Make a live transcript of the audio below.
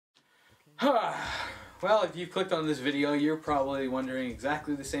Well, if you clicked on this video, you're probably wondering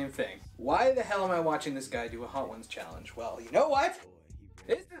exactly the same thing. Why the hell am I watching this guy do a Hot Ones challenge? Well, you know what?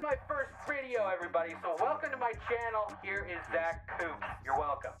 This is my first video, everybody, so welcome to my channel. Here is Coopz. You're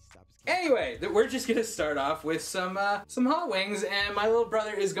welcome. Anyway, we're just gonna start off with some hot wings, and my little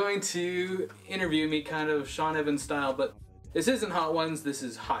brother is going to interview me kind of Sean Evans style, but this isn't Hot Ones, this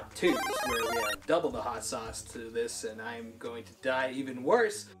is Hot 2's, where we have double the hot sauce to this, and I'm going to die even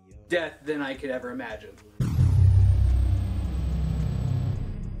worse death than I could ever imagine.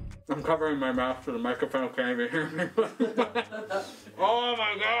 I'm covering my mouth so the microphone can't even hear me. Oh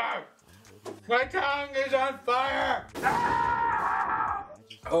my god! My tongue is on fire! Ah!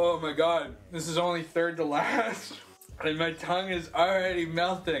 Oh my god, this is only third to last, and my tongue is already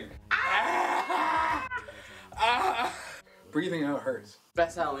melting. Ah! Ah! Breathing out hurts.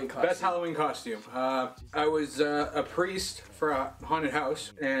 Best Halloween costume. Best Halloween costume. I was a priest for a haunted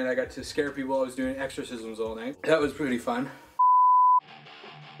house, and I got to scare people. I was doing exorcisms all night. That was pretty fun.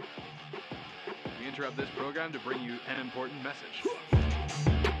 We interrupt this program to bring you an important message.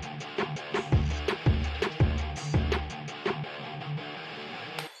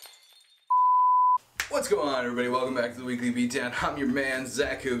 What's going on, everybody? Welcome back to the Weekly Beatdown. I'm your man,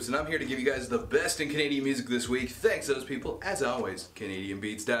 Coopz, and I'm here to give you guys the best in Canadian music this week. Thanks to those people, as always,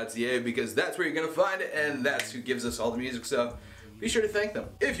 CanadianBeats.ca, because that's where you're going to find it, and that's who gives us all the music, so be sure to thank them.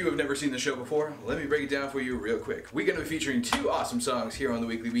 If you have never seen the show before, let me break it down for you real quick. We're going to be featuring two awesome songs here on the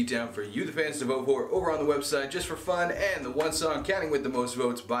Weekly Beatdown for you, the fans, to vote for over on the website just for fun, and the one song counting with the most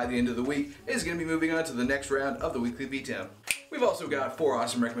votes by the end of the week is going to be moving on to the next round of the Weekly Beatdown. We've also got 4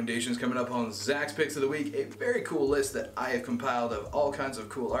 awesome recommendations coming up on Zach's Picks of the Week, a very cool list that I have compiled of all kinds of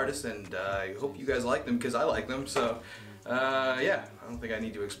cool artists, and I hope you guys like them because I like them, so yeah, I don't think I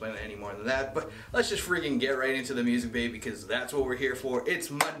need to explain it any more than that, but let's just freaking get right into the music, baby, because that's what we're here for.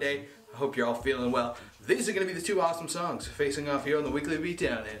 It's Monday. I hope you're all feeling well. These are going to be the 2 awesome songs facing off here on the Weekly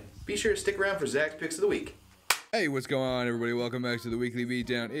Beatdown, and be sure to stick around for Zach's Picks of the Week. Hey, what's going on, everybody? Welcome back to the Weekly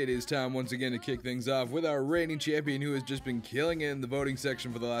Beatdown. It is time once again to kick things off with our reigning champion who has just been killing it in the voting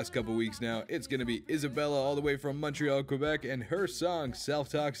section for the last couple weeks now. It's going to be Izabelle all the way from Montreal, Quebec, and her song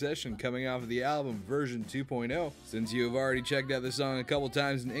Self-Talk Session coming off of the album version 2.0. Since you have already checked out the song a couple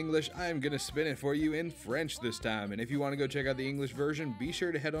times in English, I'm going to spin it for you in French this time. And if you want to go check out the English version, be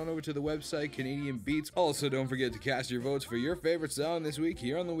sure to head on over to the website Canadian Beats. Also, don't forget to cast your votes for your favorite song this week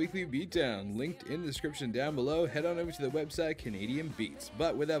here on the Weekly Beatdown. Linked in the description down below. Head on over to the website Canadian Beats.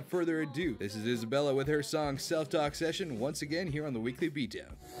 But without further ado, this is Izabelle with her song Self-Talk Session once again here on the Weekly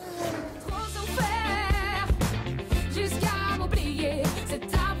Beatdown.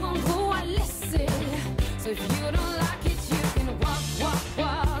 So if you don't like it, you can walk, walk,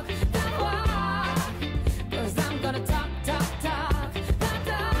 walk, then walk. 'Cause I'm gonna talk, talk, talk, talk,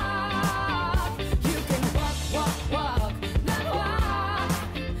 talk. You can walk, walk, walk, then walk.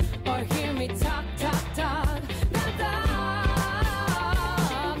 Or hear me talk, talk, talk, then talk.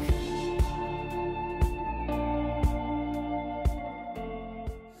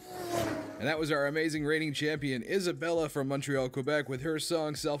 And that was our amazing reigning champion, Izabelle from Montreal, Quebec, with her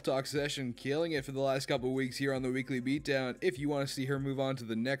song Self-Talk Session, killing it for the last couple weeks here on the Weekly Beatdown. If you want to see her move on to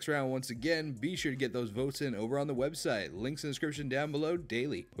the next round once again, be sure to get those votes in over on the website. Links in the description down below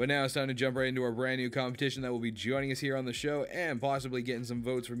daily. But now it's time to jump right into our brand new competition that will be joining us here on the show and possibly getting some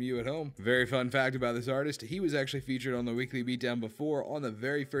votes from you at home. Very fun fact about this artist, he was actually featured on the Weekly Beatdown before on the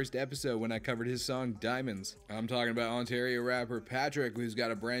very first episode when I covered his song Diamonds. I'm talking about Ontario rapper Patrik, who's got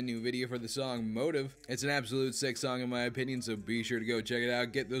a brand new video for the song Motive. It's an absolute sick song in my opinion, so be sure to go check it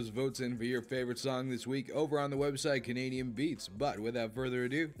out. Get those votes in for your favorite song this week over on the website Canadian Beats. But without further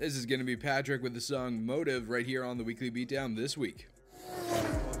ado, this is going to be Patrik with the song Motive right here on the Weekly Beatdown this week.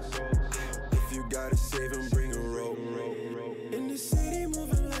 If you gotta save him, bring a rope. In the city,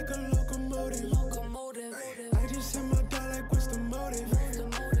 moving like a locomotive. I just hit my dog like, what's the motive?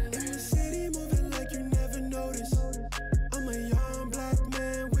 In the city, moving like you never noticed. I'm a young black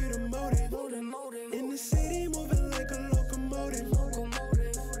man with a motive. In the city, moving like a locomotive.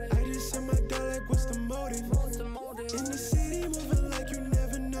 I just hit my dog like, what's the motive? In the city, moving like you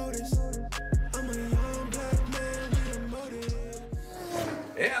never noticed. I'm a young black man with a motive.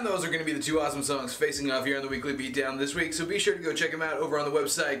 And those are going to be the 2 awesome songs facing off here on the Weekly Beatdown this week, so be sure to go check them out over on the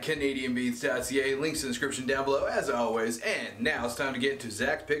website CanadianBeats.ca. Links in the description down below as always. And now it's time to get into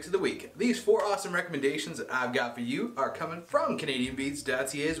Zach's Picks of the Week. These 4 awesome recommendations that I've got for you are coming from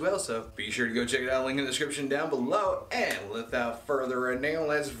CanadianBeats.ca as well, so be sure to go check it out. Link in the description down below. And without further ado,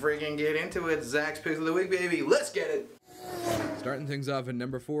 let's freaking get into it. Zach's Picks of the Week, baby. Let's get it. Starting things off at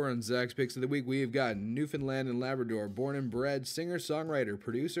number 4 on Zach's Picks of the Week, we have got Newfoundland and Labrador born and bred singer-songwriter,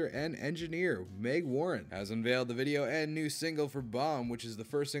 producer, and engineer Meg Warren has unveiled the video and new single for Bomb, which is the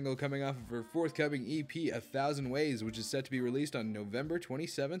first single coming off of her forthcoming EP, 1,000 Ways, which is set to be released on November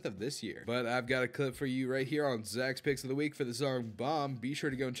 27th of this year. But I've got a clip for you right here on Zach's Picks of the Week for the song Bomb. Be sure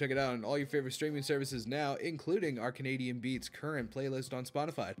to go and check it out on all your favorite streaming services now, including our Canadian Beats current playlist on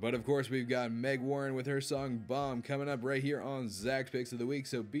Spotify. But of course, we've got Meg Warren with her song Bomb coming up right here on Zach's Picks of the Week,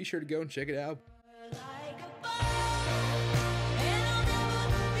 so be sure to go and check it out.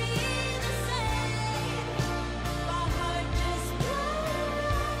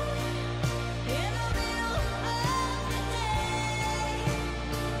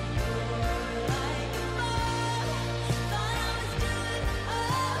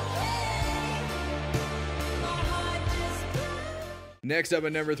 Next up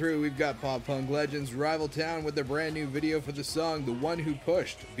at number 3, we've got pop punk legends Rival Town with their brand new video for the song The One Who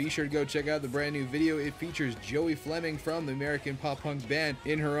Pushed. Be sure to go check out the brand new video. It features Joey Fleming from the American pop punk band,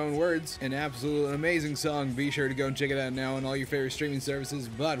 in her own words. An absolute amazing song. Be sure to go and check it out now on all your favorite streaming services.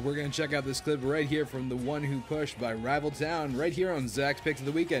 But we're going to check out this clip right here from The One Who Pushed by Rival Town right here on Zach's Picks of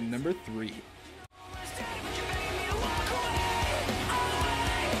the Week at number 3.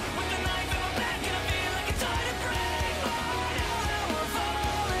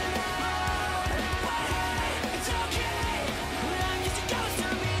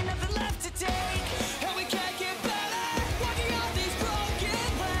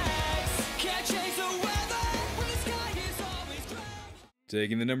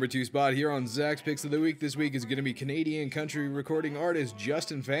 Taking the number 2 spot here on Zach's Picks of the Week this week is going to be Canadian country recording artist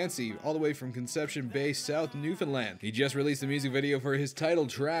Justin Fancy, all the way from Conception-based South Newfoundland. He just released a music video for his title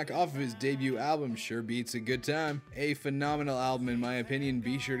track off of his debut album, Sure Beats a Good Time. A phenomenal album in my opinion.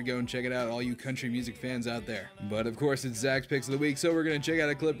 Be sure to go and check it out, all you country music fans out there. But of course, it's Zach's Picks of the Week, so we're going to check out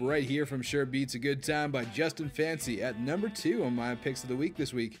a clip right here from Sure Beats a Good Time by Justin Fancy at number 2 on my Picks of the Week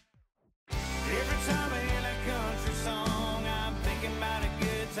this week. Every time I hear a country song, I'm thinking about the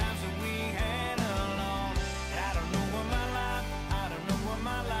good times that we had along. I don't know what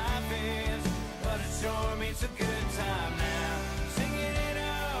my life is, but it sure means a good time now. Singing it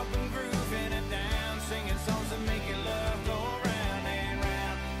up and grooving it down, singing songs that make your love go round and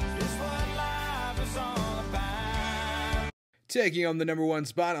round. It's what life is all about. Taking on the number 1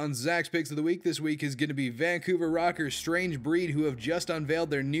 spot on Zach's Picks of the Week this week is going to be Vancouver rockers Strange Breed, who have just unveiled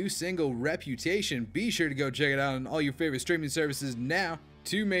their new single, Reputation. Be sure to go check it out on all your favorite streaming services now.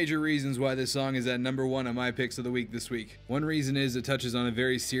 2 major reasons why this song is at number 1 on my Picks of the Week this week. One reason is it touches on a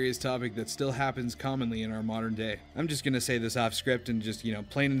very serious topic that still happens commonly in our modern day. I'm just going to say this off script and just,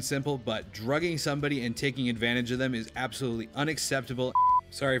 plain and simple, but drugging somebody and taking advantage of them is absolutely unacceptable.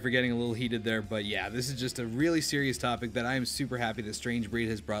 Sorry for getting a little heated there, but yeah, this is just a really serious topic that I am super happy that Strange Breed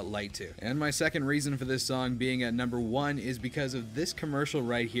has brought light to. And my second reason for this song being at number 1 is because of this commercial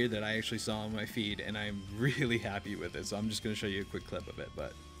right here that I actually saw on my feed, and I'm really happy with it, so I'm just going to show you a quick clip of it,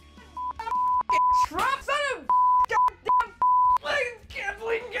 but... Trump, son of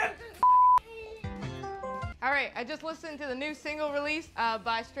Alright, I just listened to the new single release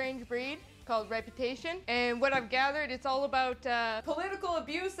by Strange Breed called Reputation, and what I've gathered, it's all about political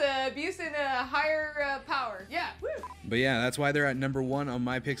abuse in a higher power. Yeah, woo! But yeah, that's why they're at number 1 on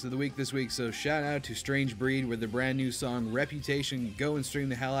my Picks of the Week this week, so shout out to Strange Breed with their brand new song, Reputation. Go and stream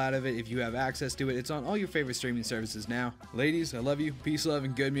the hell out of it if you have access to it. It's on all your favorite streaming services now. Ladies, I love you. Peace, love,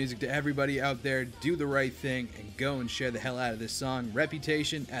 and good music to everybody out there. Do the right thing and go and share the hell out of this song,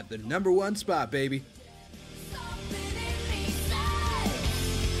 Reputation, at the number 1 spot, baby.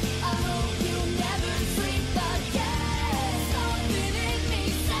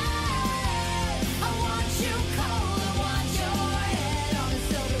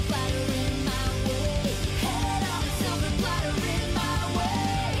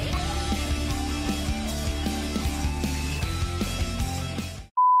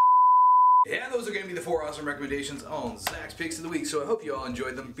 And those are going to be the 4 awesome recommendations on Zach's Picks of the Week, so I hope you all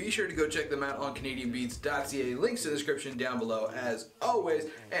enjoyed them. Be sure to go check them out on CanadianBeats.ca. Links in the description down below as always.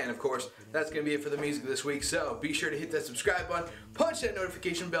 And of course, that's going to be it for the music this week, so be sure to hit that subscribe button, punch that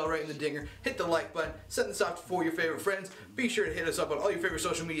notification bell right in the dinger, hit the like button, send this off to 4 of your favorite friends. Be sure to hit us up on all your favorite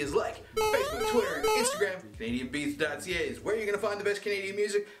social medias like Facebook, Twitter, and Instagram. CanadianBeats.ca is where you're going to find the best Canadian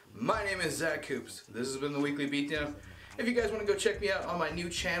music. My name is Zach Coopz. This has been the Weekly Beatdown. If you guys want to go check me out on my new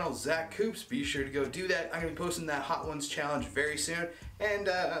channel, Zach Coopz, be sure to go do that. I'm going to be posting that Hot Ones Challenge very soon. And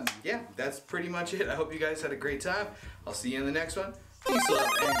yeah, that's pretty much it. I hope you guys had a great time. I'll see you in the next one. Peace, love,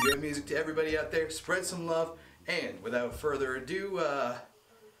 and good music to everybody out there. Spread some love. And without further ado,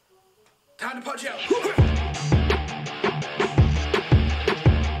 time to punch out.